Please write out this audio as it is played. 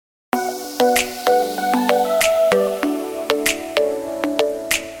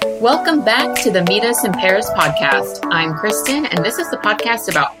Welcome back to the Meet Us in Paris podcast. I'm Kristen, and this is the podcast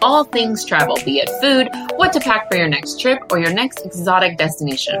about all things travel, be it food, what to pack for your next trip, or your next exotic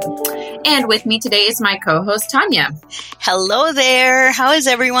destination. And with me today is my co-host, Tanya. Hello there. How is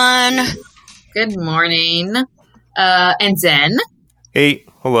everyone? Good morning. And Zen. Hey,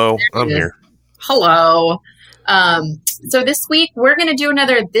 hello. I'm here. Hello. So this week, we're going to do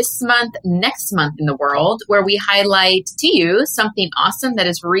another This Month, Next Month in the World, where we highlight to you something awesome that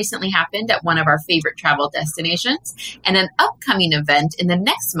has recently happened at one of our favorite travel destinations and an upcoming event in the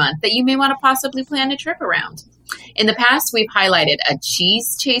next month that you may want to possibly plan a trip around. In the past, we've highlighted a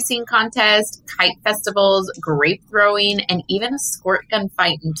cheese chasing contest, kite festivals, grape throwing, and even a squirt gun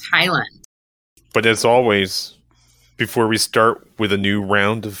fight in Thailand. But as always, before we start with a new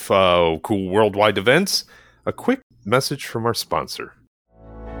round of cool worldwide events, a quick message from our sponsor.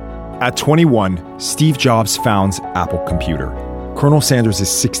 At 21, Steve Jobs founds Apple Computer. Colonel Sanders is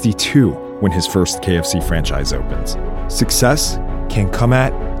 62 when his first KFC franchise opens. Success can come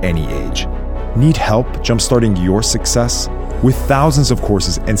at any age. Need help jumpstarting your success? With thousands of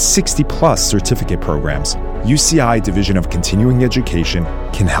courses and 60-plus certificate programs, UCI Division of Continuing Education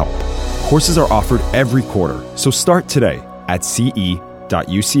can help. Courses are offered every quarter, so start today at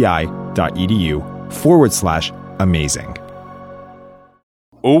ce.uci.edu/amazing.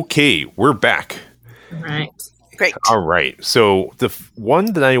 Okay, we're back. All right. Great. All right. So the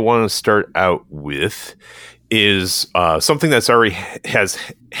one that I want to start out with is something that's already has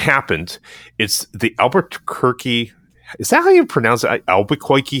happened. It's the Albuquerque. Is that how you pronounce it?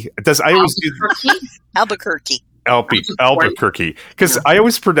 Albuquerque? I always do Albuquerque. Albuquerque, because I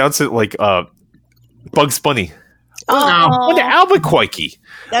always pronounce it like Bugs Bunny. Oh, The Albuquerque.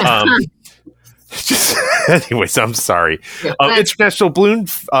 That's Anyways, I'm sorry. International Balloon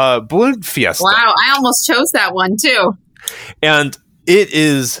Fiesta. Wow, I almost chose that one too. And it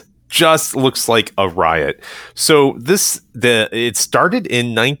is just looks like a riot. So it started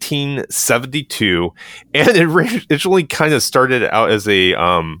in 1972, and it originally kind of started out as a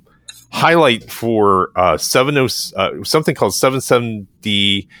highlight for something called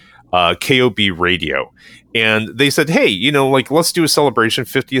 770 KOB radio. And they said, hey, let's do a celebration,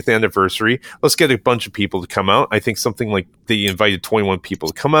 50th anniversary. Let's get a bunch of people to come out. I think something like they invited 21 people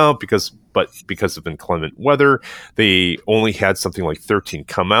to come out because of inclement weather, they only had something like 13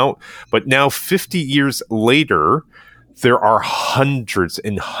 come out. But now 50 years later, there are hundreds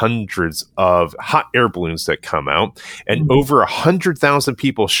and hundreds of hot air balloons that come out, and over 100,000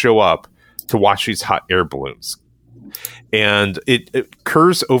 people show up to watch these hot air balloons. And it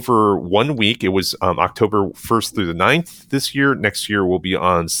occurs over 1 week. It was October 1st through the 9th this year. Next year will be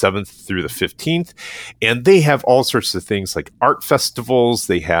on 7th through the 15th. And they have all sorts of things like art festivals.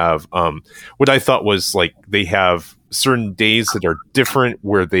 They have what I thought was like they have certain days that are different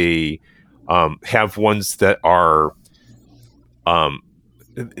where they have ones that are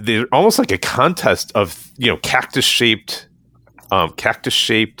they're almost like a contest of, cactus-shaped,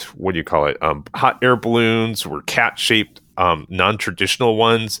 what do you call it? Hot air balloons or cat-shaped, non-traditional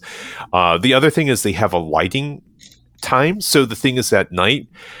ones. The other thing is they have a lighting time. So the thing is at night,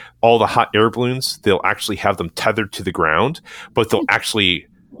 all the hot air balloons, they'll actually have them tethered to the ground, but they'll actually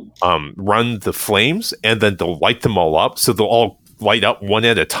run the flames and then they'll light them all up. So they'll all light up one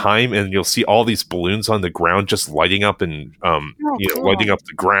at a time, and you'll see all these balloons on the ground just lighting up and cool. lighting up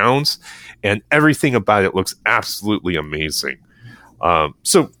the grounds, and everything about it looks absolutely amazing.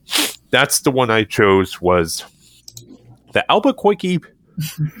 So that's the one I chose, was the Albuquerque.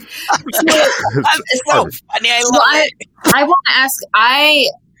 it's so funny. I love it. I want to ask, I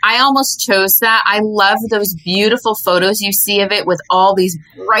almost chose that. I love those beautiful photos you see of it with all these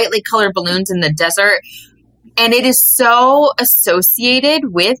brightly colored balloons in the desert. And it is so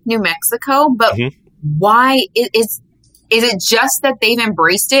associated with New Mexico, but why is it just that they've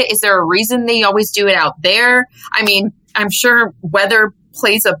embraced it? Is there a reason they always do it out there? I mean, I'm sure weather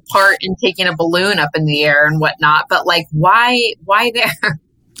plays a part in taking a balloon up in the air and whatnot, but why there?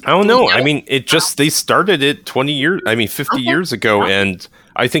 I don't know. I mean, they started it 50 years ago, and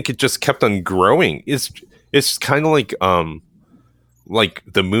I think it just kept on growing. It's kind of like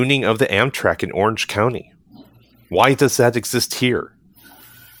the mooning of the Amtrak in Orange County. Why does that exist here?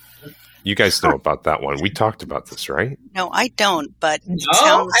 You guys know about that one. We talked about this, right? No, I don't, but I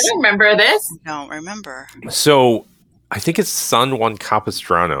don't remember this. I don't remember. So I think it's San Juan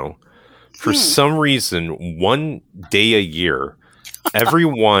Capistrano. For some reason, one day a year,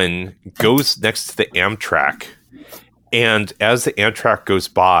 everyone goes next to the Amtrak, and as the Amtrak goes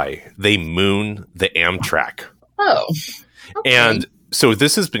by, they moon the Amtrak. Oh. Okay. And so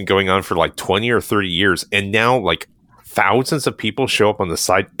this has been going on for like 20 or 30 years, and now like thousands of people show up on the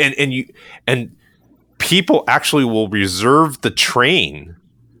side, and people actually will reserve the train,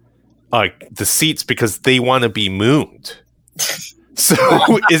 the seats, because they want to be mooned. So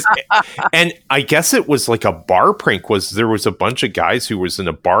and I guess it was like a bar prank. There was a bunch of guys who was in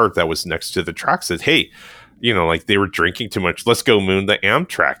a bar that was next to the track, said, hey, you know, like they were drinking too much, let's go moon the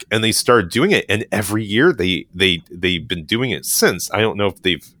Amtrak. And they started doing it, and every year they've been doing it since. I don't know if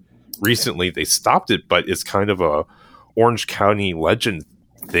they stopped it, but it's kind of a Orange County legend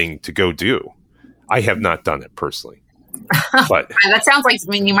thing to go do. I have not done it personally, but that sounds like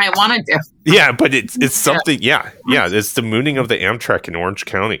something you might want to do. Yeah, but it's something. Yeah, it's the mooning of the Amtrak in Orange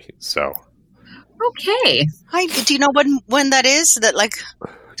County. So, okay. Do you know when that is? That like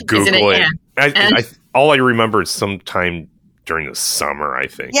Google it. All I remember is sometime during the summer, I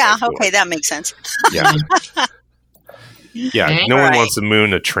think. Yeah. Okay, that makes sense. Yeah. Yeah. Okay. No one wants to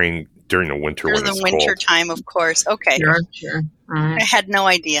moon a train during the winter. During the winter time, of course. Okay. Sure. Right. I had no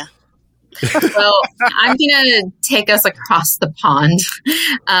idea. Well, I'm going to take us across the pond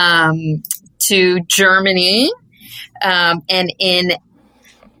to Germany, and in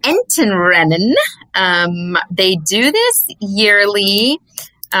Entenrennen, they do this yearly.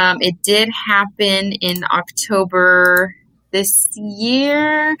 It did happen in October this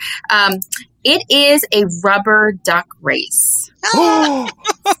year. It is a rubber duck race. So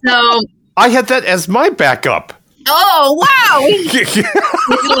I had that as my backup. Oh, wow.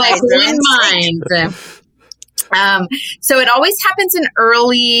 Like one mind. So it always happens in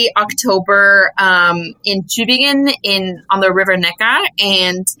early October in Tübingen on the River Neckar.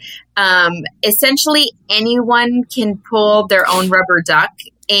 And essentially anyone can pull their own rubber duck,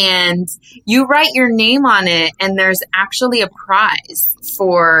 and you write your name on it, and there's actually a prize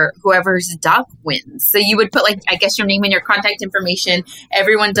for whoever's duck wins. So you would put, like, I guess your name and your contact information.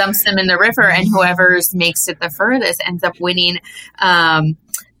 Everyone dumps them in the river, and whoever's makes it the furthest ends up winning. I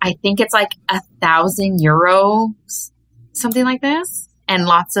think it's like €1,000, something like this, and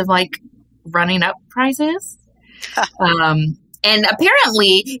lots of like running up prizes. And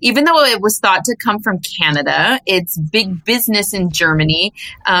apparently, even though it was thought to come from Canada, it's big business in Germany,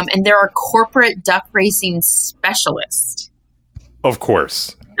 and there are corporate duck racing specialists. Of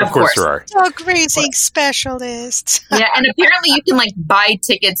course there are. Duck racing specialists. Yeah, and apparently you can like buy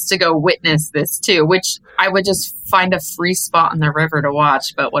tickets to go witness this too, which I would just find a free spot in the river to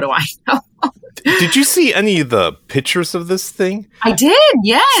watch, but what do I know? Did you see any of the pictures of this thing? I did,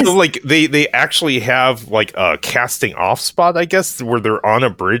 yes. So like they actually have like a casting off spot, I guess, where they're on a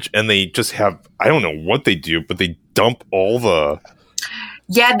bridge, and they just have, I don't know what they do, but they dump all the...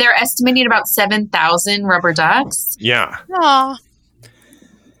 Yeah, they're estimating about 7,000 rubber ducks. Yeah. Aww.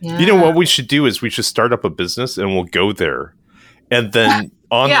 Yeah. You know what we should do is we should start up a business, and we'll go there, and then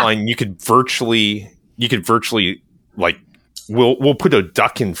online you could virtually like we'll put a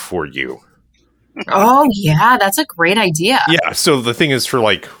duck in for you. Oh yeah, that's a great idea. Yeah, so the thing is, for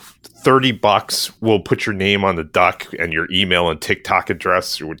like $30, we'll put your name on the duck and your email and TikTok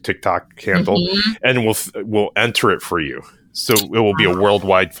address or TikTok handle, and we'll enter it for you. So it will be a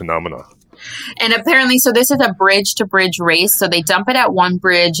worldwide phenomenon. And apparently, so this is a bridge-to-bridge race. So they dump it at one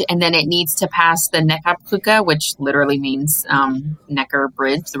bridge, and then it needs to pass the Neckarbrücke, which literally means Neckar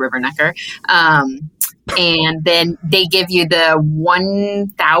Bridge, the River Neckar. And then they give you the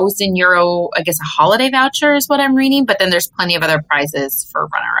 €1,000, I guess, a holiday voucher is what I'm reading. But then there's plenty of other prizes for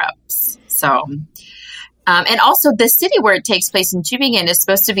runner-ups. So, and also the city where it takes place in Tübingen is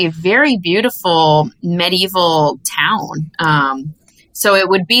supposed to be a very beautiful medieval town. So it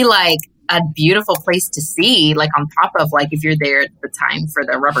would be like a beautiful place to see, like on top of like if you're there at the time for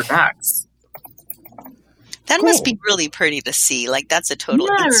the rubber ducks. That must be really pretty to see. Like that's a total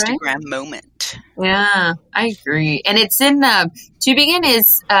Instagram moment. Yeah, I agree. And it's in Tübingen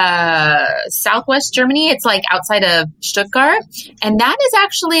is southwest Germany. It's like outside of Stuttgart, and that is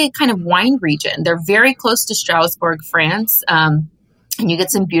actually kind of wine region. They're very close to Strasbourg, France. And you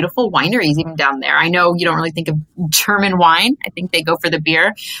get some beautiful wineries even down there. I know you don't really think of German wine. I think they go for the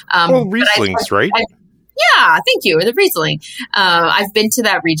beer. Rieslings, right? Yeah, thank you. The Riesling. I've been to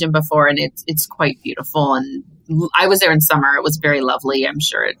that region before, and it's quite beautiful. And I was there in summer. It was very lovely. I'm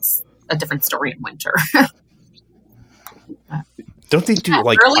sure it's a different story in winter. Don't they do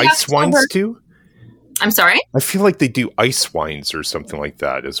like ice wines too? I'm sorry? I feel like they do ice wines or something like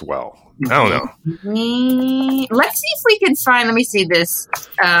that as well. I don't know. Let's see if we can find, let me see this,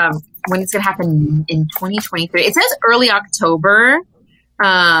 when it's going to happen in 2023. It says early October,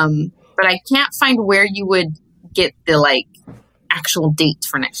 but I can't find where you would get the like actual date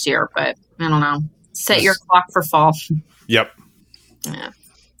for next year, but I don't know. Set your clock for fall. Yep. Yeah.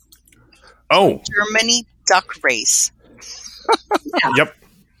 Oh, Germany duck race. yep.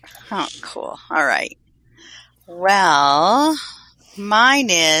 Oh, cool. All right. Well, mine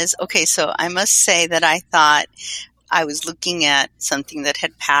is okay. So I must say that I thought I was looking at something that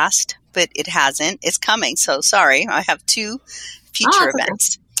had passed, but it hasn't. It's coming. So sorry. I have 2 future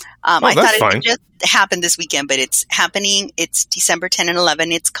events. I thought it had just happened this weekend, but it's happening. It's December 10 and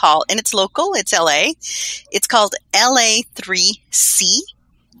 11. It's local. It's LA. It's called LA3C.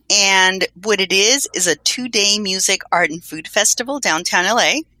 And what it is a 2-day music, art, and food festival downtown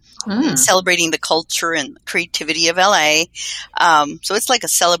LA, celebrating the culture and creativity of LA. So it's like a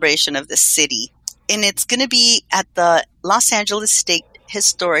celebration of the city. And it's going to be at the Los Angeles State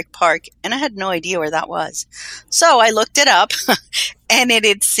Historic Park. And I had no idea where that was. So I looked it up, and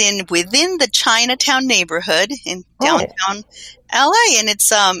it's within the Chinatown neighborhood in downtown LA. And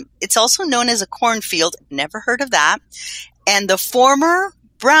it's also known as a cornfield. Never heard of that. And the former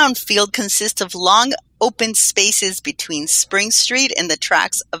brownfield consists of long open spaces between Spring Street and the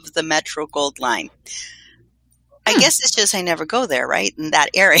tracks of the Metro Gold Line. I guess it's just I never go there, right, in that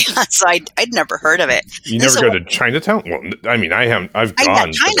area. So I'd never heard of it. You never go to Chinatown? Well, I mean, I haven't. I've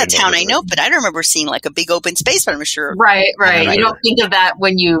gone. Chinatown, I know, but I don't remember seeing like a big open space, but I'm sure. Right. You don't think of that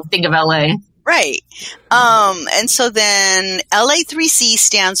when you think of LA. Right. And so then LA3C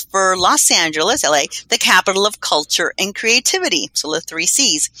stands for Los Angeles, LA, the capital of culture and creativity. So the 3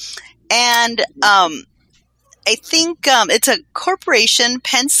 C's. And I think it's a corporation,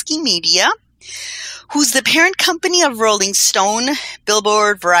 Penske Media, who's the parent company of Rolling Stone,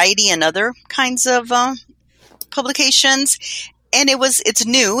 Billboard, Variety, and other kinds of publications. And it's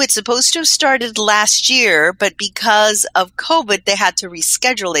new. It's supposed to have started last year, but because of COVID, they had to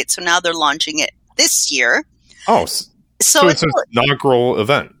reschedule it. So now they're launching it this year. Oh, so it's an inaugural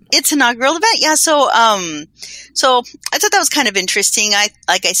event. It's an inaugural event, yeah. So I thought that was kind of interesting.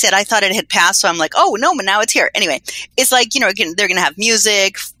 Like I said, I thought it had passed, so I'm like, oh no, but now it's here. Anyway, it's like, they're going to have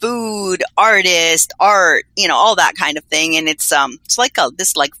music, food, artists, art, all that kind of thing, and it's like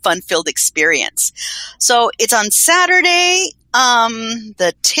this fun-filled experience. So it's on Saturday,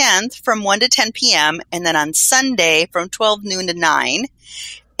 the 10th from 1 to 10 p.m. and then on Sunday from 12 noon to 9,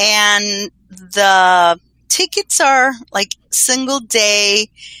 and the tickets are like single day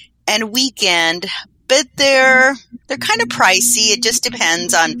and weekend, but they're kind of pricey. It just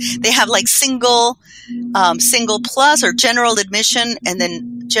depends on, they have like single plus or general admission, and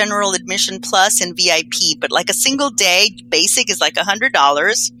then general admission plus and VIP. But like a single day basic is like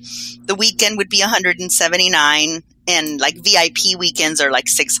 $100. The weekend would be $179, and like VIP weekends are like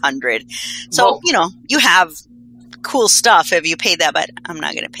 $600. So, you have cool stuff if you pay that, but I'm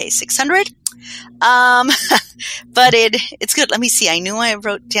not going to pay $600. But it's good. Let me see. I knew I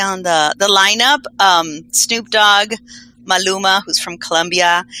wrote down the lineup. Snoop Dogg, Maluma, who's from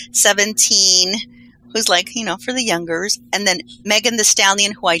Colombia, 17, who's like, for the youngers, and then Megan Thee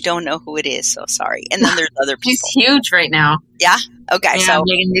Stallion, who I don't know who it is, so sorry. And then there's other people. She's huge right now. Yeah? Okay. Yeah, so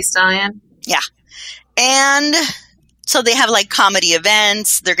Megan Thee Stallion. Yeah. And so they have like comedy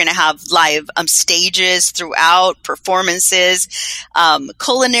events. They're going to have live stages throughout, performances,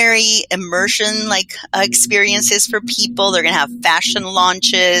 culinary immersion experiences for people. They're going to have fashion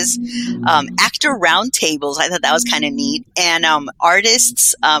launches, actor roundtables. I thought that was kind of neat, and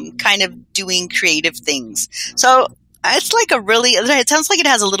artists kind of doing creative things. So it's like it sounds like it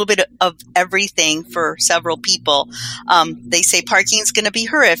has a little bit of everything for several people. They say parking's going to be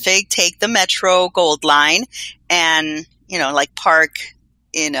horrific. Take the Metro Gold Line and, park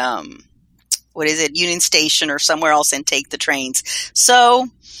in, Union Station or somewhere else and take the trains. So,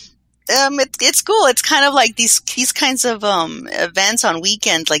 it's cool. It's kind of like these kinds of, events on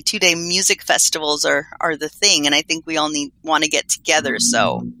weekends, like 2-day music festivals are the thing. And I think we all want to get together.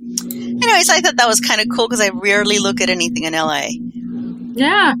 So anyways, I thought that was kind of cool because I rarely look at anything in LA.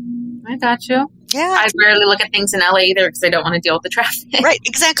 Yeah, I got you. Yeah. I rarely look at things in LA either because I don't want to deal with the traffic. Right,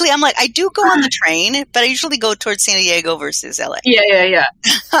 exactly. I'm like, I do go on the train, but I usually go towards San Diego versus LA. Yeah.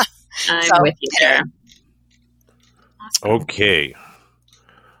 I'm with you there. Okay.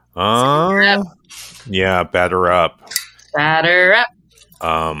 Yeah, batter up. Batter up.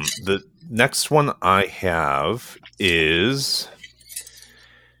 The next one I have is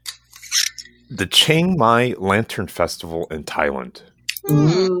the Chiang Mai Lantern Festival in Thailand.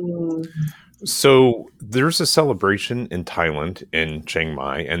 Ooh. So there's a celebration in Thailand, in Chiang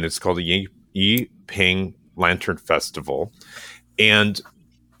Mai, and it's called the Yi Ping Lantern Festival. And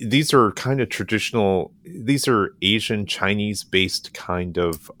these are kind of traditional, these are Asian, Chinese-based kind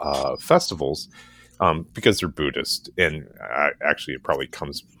of festivals. because they're Buddhist, and actually it probably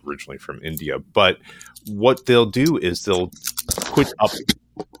comes originally from India. But what they'll do is they'll put up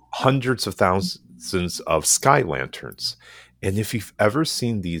hundreds of thousands of sky lanterns. And if you've ever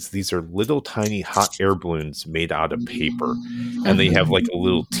seen these are little tiny hot air balloons made out of paper, and they have like a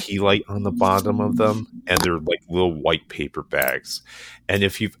little tea light on the bottom of them, and they're like little white paper bags. And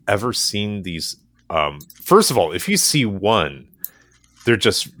if you've ever seen these, first of all, if you see one, they're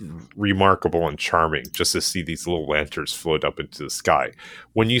just remarkable and charming just to see these little lanterns float up into the sky.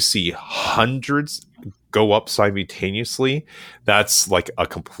 When you see hundreds go up simultaneously, that's like a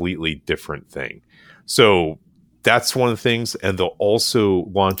completely different thing. So that's one of the things. And they'll also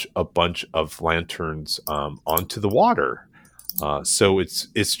launch a bunch of lanterns onto the water. So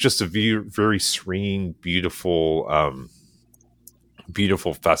it's just a very serene, beautiful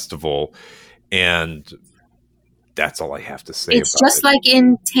festival. And that's all I have to say. It's just like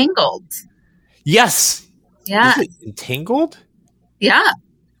Entangled. Yes. Yeah. Is it Entangled? Yeah.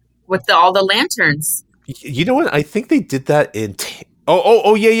 With all the lanterns. You know what? I think they did that in.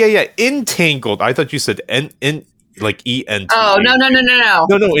 Yeah. Entangled. I thought you said like ENT. Oh no!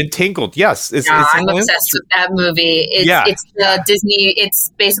 No, Entangled. Yes, I'm obsessed with that movie. It's Disney.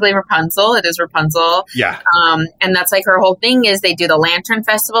 It's basically Rapunzel. It is Rapunzel. Yeah. And that's like her whole thing is they do the Lantern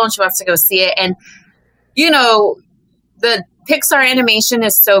Festival, and she wants to go see it. And the Pixar animation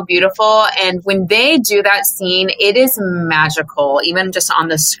is so beautiful, and when they do that scene, it is magical, even just on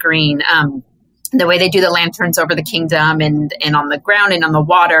the screen. The way they do the lanterns over the kingdom and on the ground and on the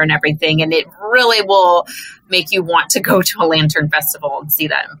water and everything. And it really will make you want to go to a lantern festival and see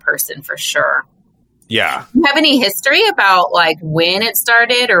that in person for sure. Yeah. Do you have any history about like when it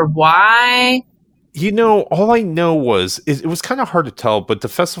started or why? All I know was it was kind of hard to tell, but the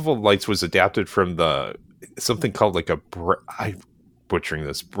Festival of Lights was adapted from something called like I'm butchering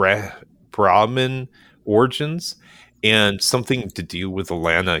this, Brahmin origins, and something to do with the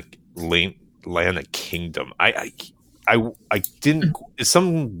Lana Kingdom. I didn't.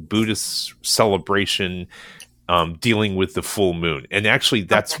 Some Buddhist celebration dealing with the full moon, and actually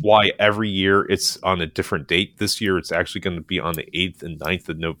that's why every year it's on a different date. This year it's actually going to be on the 8th and 9th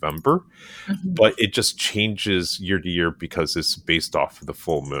of November, but it just changes year to year because it's based off of the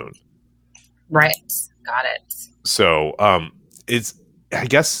full moon. Right, got it. So I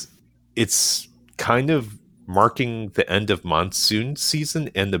guess it's kind of marking the end of monsoon season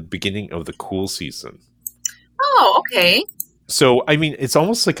and the beginning of the cool season. Oh, okay. So, I mean, it's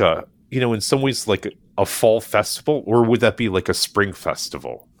almost like in some ways like a fall festival, or would that be like a spring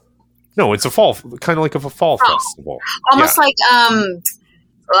festival? No, it's a fall, kind of like a fall festival. Almost like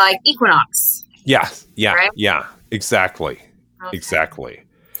equinox. Yeah, right? Yeah, exactly. Okay. Exactly.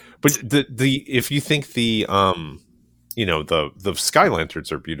 But if you think the sky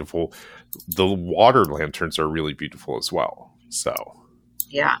lanterns are beautiful, the water lanterns are really beautiful as well. So,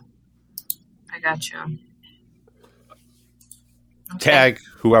 yeah, I got you. Okay. Tag,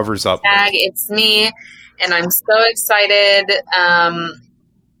 whoever's up. Tag, it's me, and I'm so excited.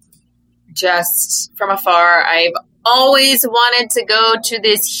 Just from afar, I've always wanted to go to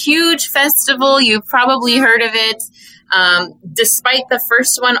this huge festival. You've probably heard of it. Despite the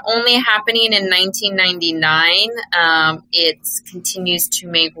first one only happening in 1999, it continues to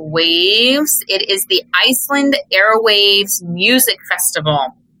make waves. It is the Iceland Airwaves Music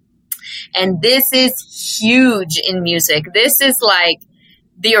Festival. And this is huge in music. This is like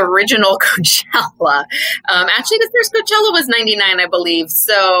the original Coachella. Actually, the first Coachella was 99, I believe.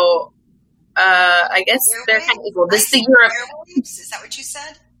 So I guess they're kind of equal. This is the Europe. Airwaves? Is that what you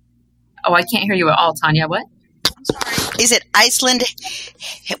said? Oh, I can't hear you at all, Tanya. What? I'm sorry. Is it Iceland?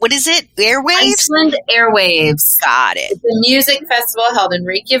 What is it? Airwaves? Iceland Airwaves. Got it. It's a music festival held in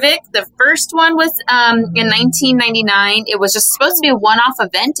Reykjavik. The first one was in 1999. It was just supposed to be a one-off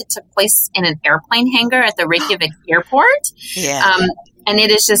event. It took place in an airplane hangar at the Reykjavik airport. Yeah. And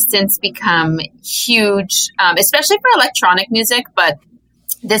it has just since become huge, especially for electronic music. But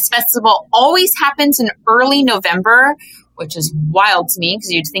this festival always happens in early November, which is wild to me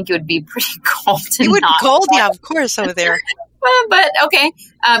because you'd think it would be pretty cold. It would be cold, yeah, of course, over there. But okay.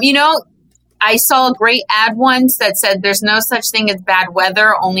 I saw a great ad once that said there's no such thing as bad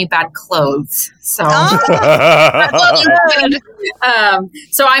weather, only bad clothes. So,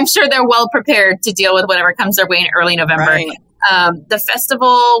 so I'm sure they're well prepared to deal with whatever comes their way in early November. Right. The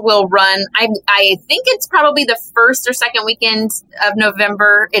festival will run, I think it's probably the first or second weekend of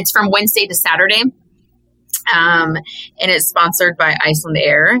November. It's from Wednesday to Saturday. And it's sponsored by Iceland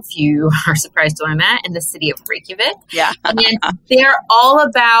Air, if you are surprised to learn that, in the city of Reykjavik. Yeah. And they're all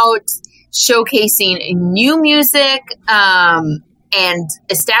about showcasing new music, and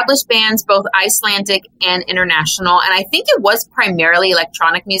established bands, both Icelandic and international. And I think it was primarily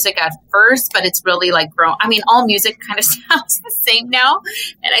electronic music at first, but it's really like grown. I mean, all music kind of sounds the same now.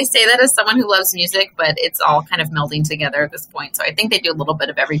 And I say that as someone who loves music, but it's all kind of melding together at this point. So I think they do a little bit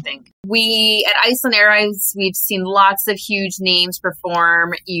of everything. We, at Iceland Airwaves, we've seen lots of huge names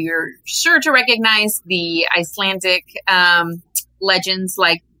perform. You're sure to recognize the Icelandic legends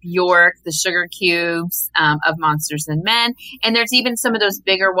like Bjork, the Sugar Cubes, of Monsters and Men. And there's even some of those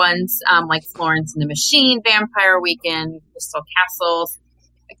bigger ones, like Florence and the Machine, Vampire Weekend, Crystal Castles.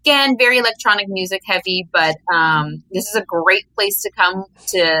 Again, very electronic music heavy, but this is a great place to come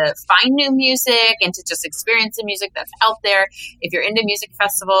to find new music and to just experience the music that's out there. If you're into music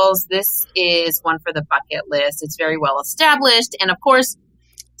festivals, this is one for the bucket list. It's very well established. And of course,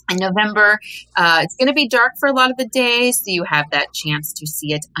 in November, it's going to be dark for a lot of the day, so you have that chance to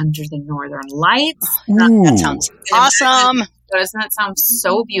see it under the northern lights. That sounds awesome. Doesn't that sound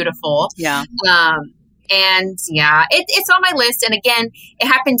so beautiful? Yeah. And yeah, it's on my list. And again, it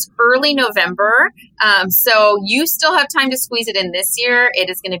happens early November. So you still have time to squeeze it in this year. It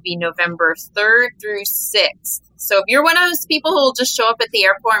is going to be November 3rd through 6th. So if you're one of those people who will just show up at the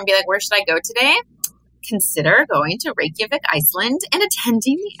airport and be like, where should I go today? Consider going to Reykjavik, Iceland, and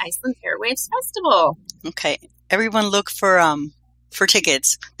attending the Iceland Airwaves Festival. Okay. Everyone look for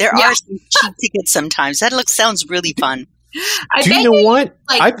tickets. There are some cheap tickets sometimes. That sounds really fun. I Do bet you know what?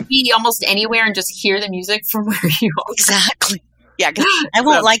 Like be almost anywhere and just hear the music from where you are. Exactly. Yeah, 'cause I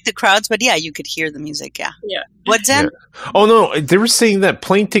won't like the crowds, but yeah, you could hear the music. Yeah. Yeah. What's that? Yeah. Oh no, they were saying that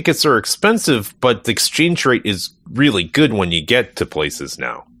plane tickets are expensive, but the exchange rate is really good when you get to places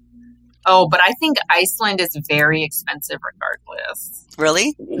now. Oh, but I think Iceland is very expensive regardless.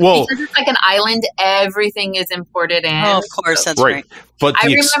 Really? Well, because it's like an island, everything is imported in. Oh, of course, that's right. But I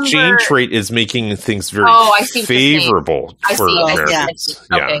the remember- exchange rate is making things very I see what you're saying. favorable I for see. Americans.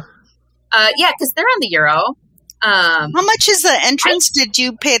 Okay. Yeah, because they're on the euro. How much is the entrance? Did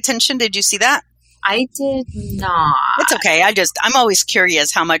you pay attention? Did you see that? I did not. It's okay. I'm always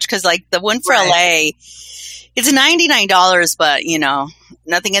curious how much, because like the one for Right. LA, it's $99, but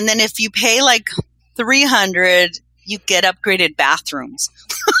nothing. And then if you pay like $300, you get upgraded bathrooms.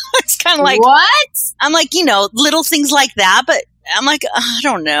 It's kind of like, what? I'm like, little things like that, but I'm like, I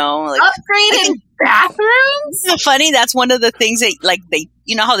don't know. Like, Upgraded bathrooms? isn't it funny? That's one of the things that, like, they,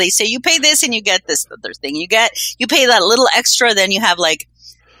 how they say you pay this and you get this other thing. You pay that little extra, then you have like,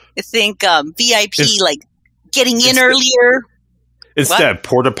 I think VIP, like getting in earlier. Instead of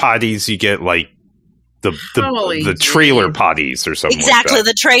porta potties, you get like the trailer potties or something. Exactly, like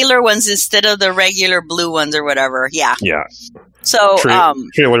that. the trailer ones instead of the regular blue ones or whatever. Yeah. Yeah. So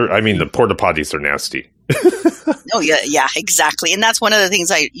trailer. I mean, the porta potties are nasty. Oh yeah, exactly. And that's one of the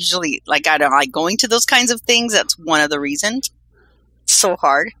things I usually like. I don't like going to those kinds of things. That's one of the reasons. It's so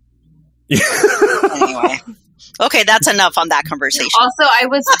hard. Anyway. Okay, that's enough on that conversation. Also, I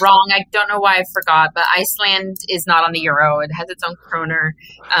was wrong. I don't know why I forgot, but Iceland is not on the euro. It has its own kroner.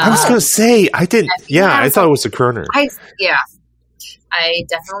 I was going to say, I didn't. Yeah, I thought it was a kroner. I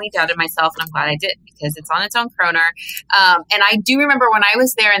definitely doubted myself, and I'm glad I did, because it's on its own kroner. And I do remember when I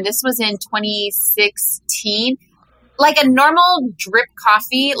was there, and this was in 2016, like a normal drip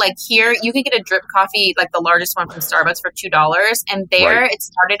coffee, like here, you can get a drip coffee, like the largest one from Starbucks, for $2. And there, It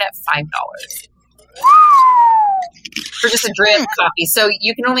started at $5. For just a drip coffee. So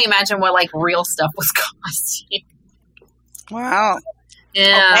you can only imagine what like real stuff was costing. Wow.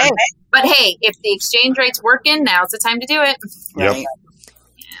 Yeah. Okay. But hey, if the exchange rate's working, now's the time to do it. Yep. Right.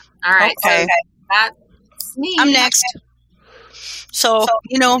 All right. Okay. So that's me. I'm next. So,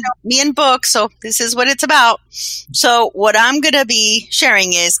 me and books, so this is what it's about. So what I'm going to be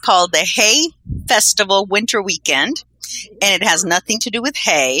sharing is called the Hay Festival Winter Weekend, and it has nothing to do with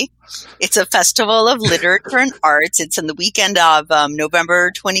hay. It's a festival of literature and arts. It's in the weekend of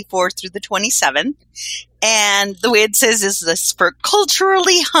November 24th through the 27th. And the way it says is this for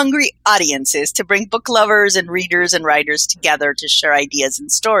culturally hungry audiences to bring book lovers and readers and writers together to share ideas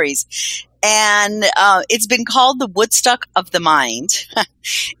and stories. And it's been called the Woodstock of the Mind.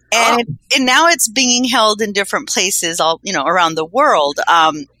 And now it's being held in different places all, around the world.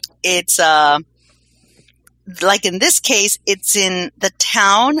 It's like in this case, it's in the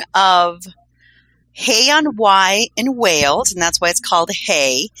town of Hay-on-Wye in Wales, and that's why it's called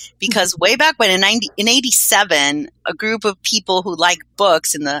Hay, because way back when in 87, a group of people who like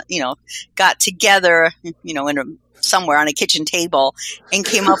books got together, somewhere on a kitchen table and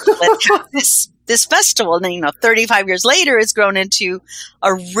came up with this festival. And then, 35 years later, it's grown into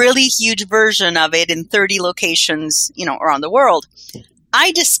a really huge version of it in 30 locations, around the world.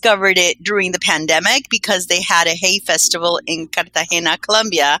 I discovered it during the pandemic because they had a hay festival in Cartagena,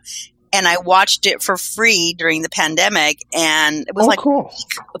 Colombia, and I watched it for free during the pandemic, and it was cool. A week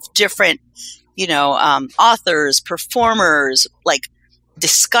of different, authors, performers, like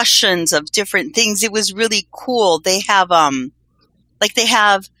discussions of different things. It was really cool. They have,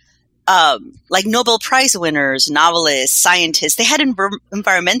 Nobel Prize winners, novelists, scientists. They had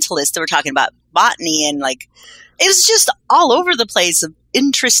environmentalists that were talking about botany, and it was just all over the place of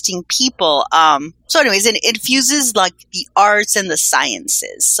interesting people. So anyways, it fuses the arts and the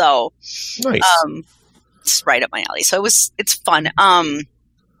sciences. So nice. It's right up my alley. So it's fun.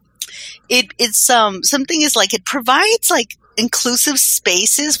 It's something is it provides inclusive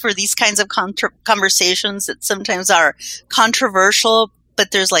spaces for these kinds of conversations that sometimes are controversial,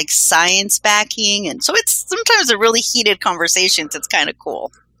 but there's science backing, and so it's sometimes a really heated conversations. It's kind of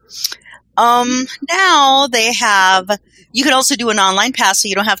cool. Now they have, you can also do an online pass, so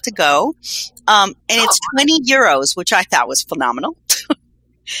you don't have to go. And it's €20, which I thought was phenomenal.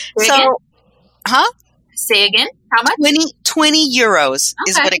 Say again? How much? €20 is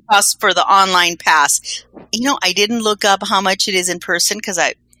what it costs for the online pass. I didn't look up how much it is in person because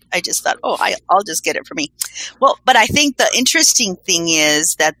I just thought, I'll just get it for me. Well, but I think the interesting thing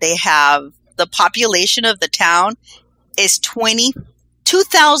is that they have the population of the town is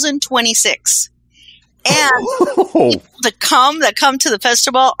 2,026. And people that come to the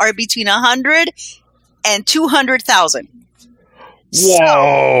festival are between 100 and 200,000. Whoa.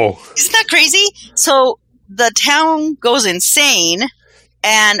 So, isn't that crazy? So the town goes insane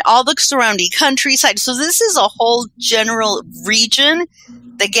and all the surrounding countryside. So this is a whole general region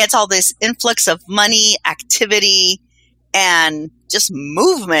that gets all this influx of money, activity, and just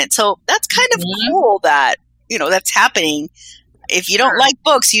movement. So that's kind of cool that, that's happening. If you don't like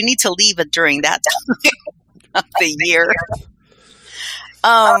books, you need to leave it during that time of the year.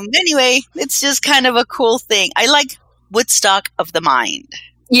 Anyway, it's just kind of a cool thing. I like Woodstock of the mind.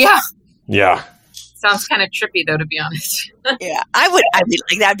 Yeah. Yeah. Sounds kind of trippy, though, to be honest. Yeah, I would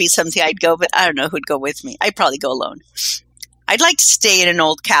that'd be something I'd go, but I don't know who'd go with me. I'd probably go alone. I'd like to stay in an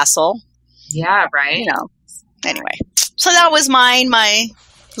old castle. Yeah, right. Anyway, so that was mine. My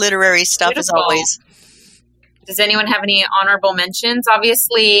literary stuff, as always. Does anyone have any honorable mentions?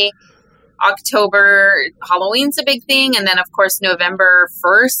 Obviously, October, Halloween's a big thing. And then, of course, November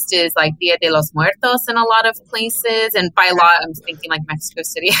 1st is Dia de los Muertos in a lot of places. And by law, I'm thinking Mexico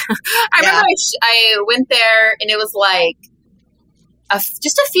City. I remember I went there and it was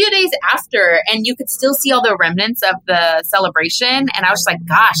just a few days after, and you could still see all the remnants of the celebration. And I was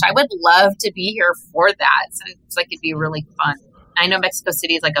gosh, I would love to be here for that. So it's it'd be really fun. I know Mexico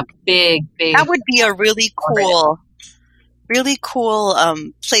City is a big. That would be a really cool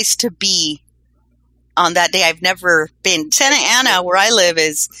place to be on that day. I've never been. Santa Ana, where I live,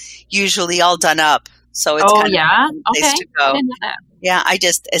 is usually all done up, so it's kind of a place to go. Yeah, I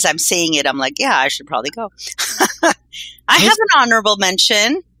just, as I'm saying it, I'm I should probably go. I have an honorable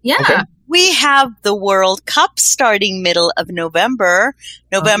mention. Yeah. Okay. We have the World Cup starting middle of November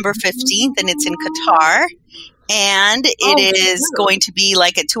 15th, and it's in Qatar. And it is going to be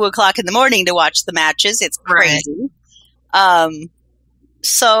at 2:00 in the morning to watch the matches. It's crazy. Right.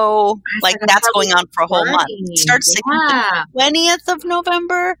 So that's going on for a whole month. It starts the 20th of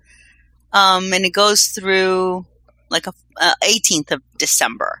November. And it goes through 18th of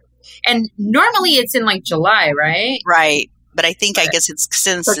December. And normally it's in July, right? Right. But I think, I guess it's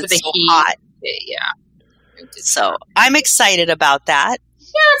since it's so hot. Yeah. So I'm excited about that.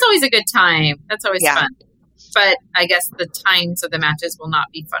 Yeah, it's always a good time. That's always fun. But I guess the times of the matches will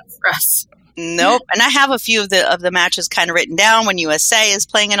not be fun for us. Nope. And I have a few of the matches kind of written down when USA is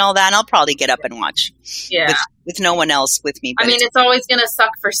playing and all that. And I'll probably get up and watch. Yeah. With no one else with me. I mean, it's always going to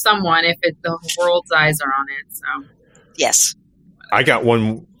suck for someone if the world's eyes are on it. So. Yes. I got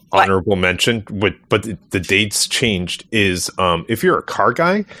one honorable mention, but the dates changed. Is if you're a car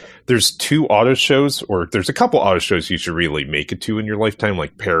guy, there's two auto shows, or there's a couple auto shows you should really make it to in your lifetime,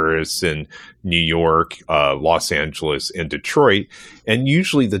 like Paris and New York, Los Angeles, and Detroit. And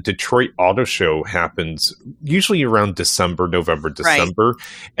usually the Detroit Auto Show happens usually around November, December. Right.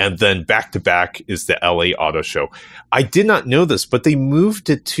 And then back to back is the LA Auto Show. I did not know this, but they moved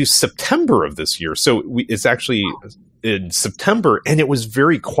it to September of this year. So it's actually in September, and it was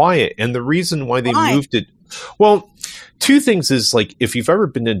very quiet. And the reason why they moved it, well, two things is if you've ever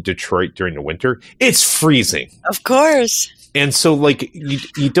been in Detroit during the winter, it's freezing. Of course. And so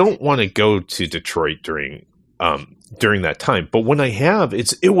you don't want to go to Detroit during that time. But when I have,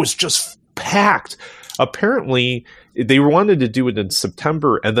 it was just packed. Apparently they wanted to do it in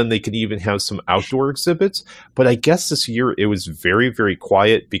September, and then they could even have some outdoor exhibits. But I guess this year it was very, very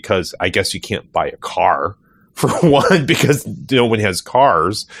quiet because I guess you can't buy a car for one, because no one has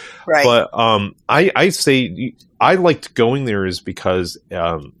cars. Right. But I say I liked going there is because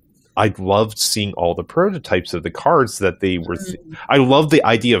I loved seeing all the prototypes of the cars that they were. I love the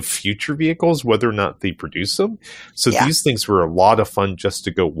idea of future vehicles, whether or not they produce them. So these things were a lot of fun just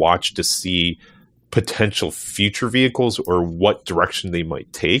to go watch to see potential future vehicles or what direction they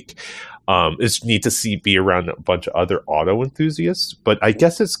might take. It's neat to be around a bunch of other auto enthusiasts, but I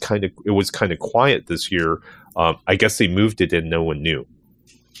guess it was kind of quiet this year. I guess they moved it and no one knew.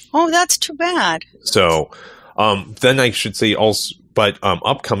 Oh, that's too bad. So then I should say also, but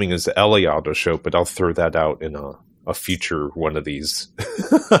upcoming is the LA Auto Show, but I'll throw that out in a future one of these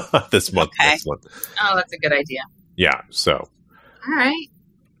this month, next month. Oh, that's a good idea. Yeah. So. All right.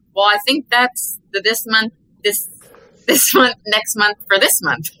 Well, I think that's this month, next month for this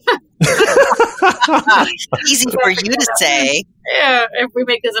month. Easy for you to say. Yeah, if we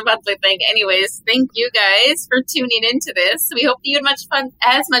make this a monthly thing. Anyways, thank you guys for tuning into this. We hope you had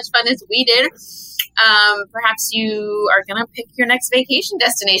as much fun as we did. Perhaps you are going to pick your next vacation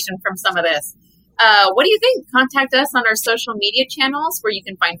destination from some of this. What do you think? Contact us on our social media channels where you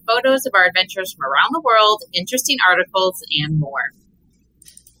can find photos of our adventures from around the world, interesting articles, and more.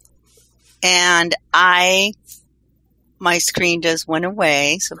 And my screen just went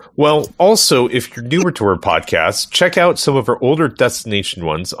away. So. Well, also, if you're newer to our podcast, check out some of our older destination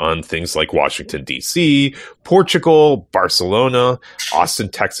ones on things like Washington, D.C., Portugal, Barcelona, Austin,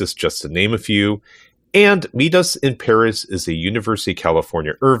 Texas, just to name a few. And meet us in Paris is a University of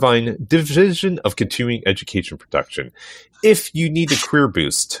California, Irvine Division of Continuing Education Production. If you need a career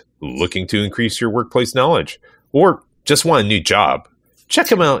boost, looking to increase your workplace knowledge, or just want a new job, check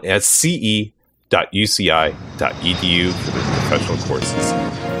them out at ce.uci.edu for their professional courses.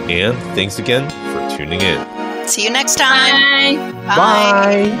 And thanks again for tuning in. See you next time. Bye.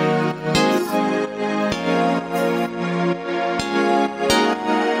 Bye. Bye.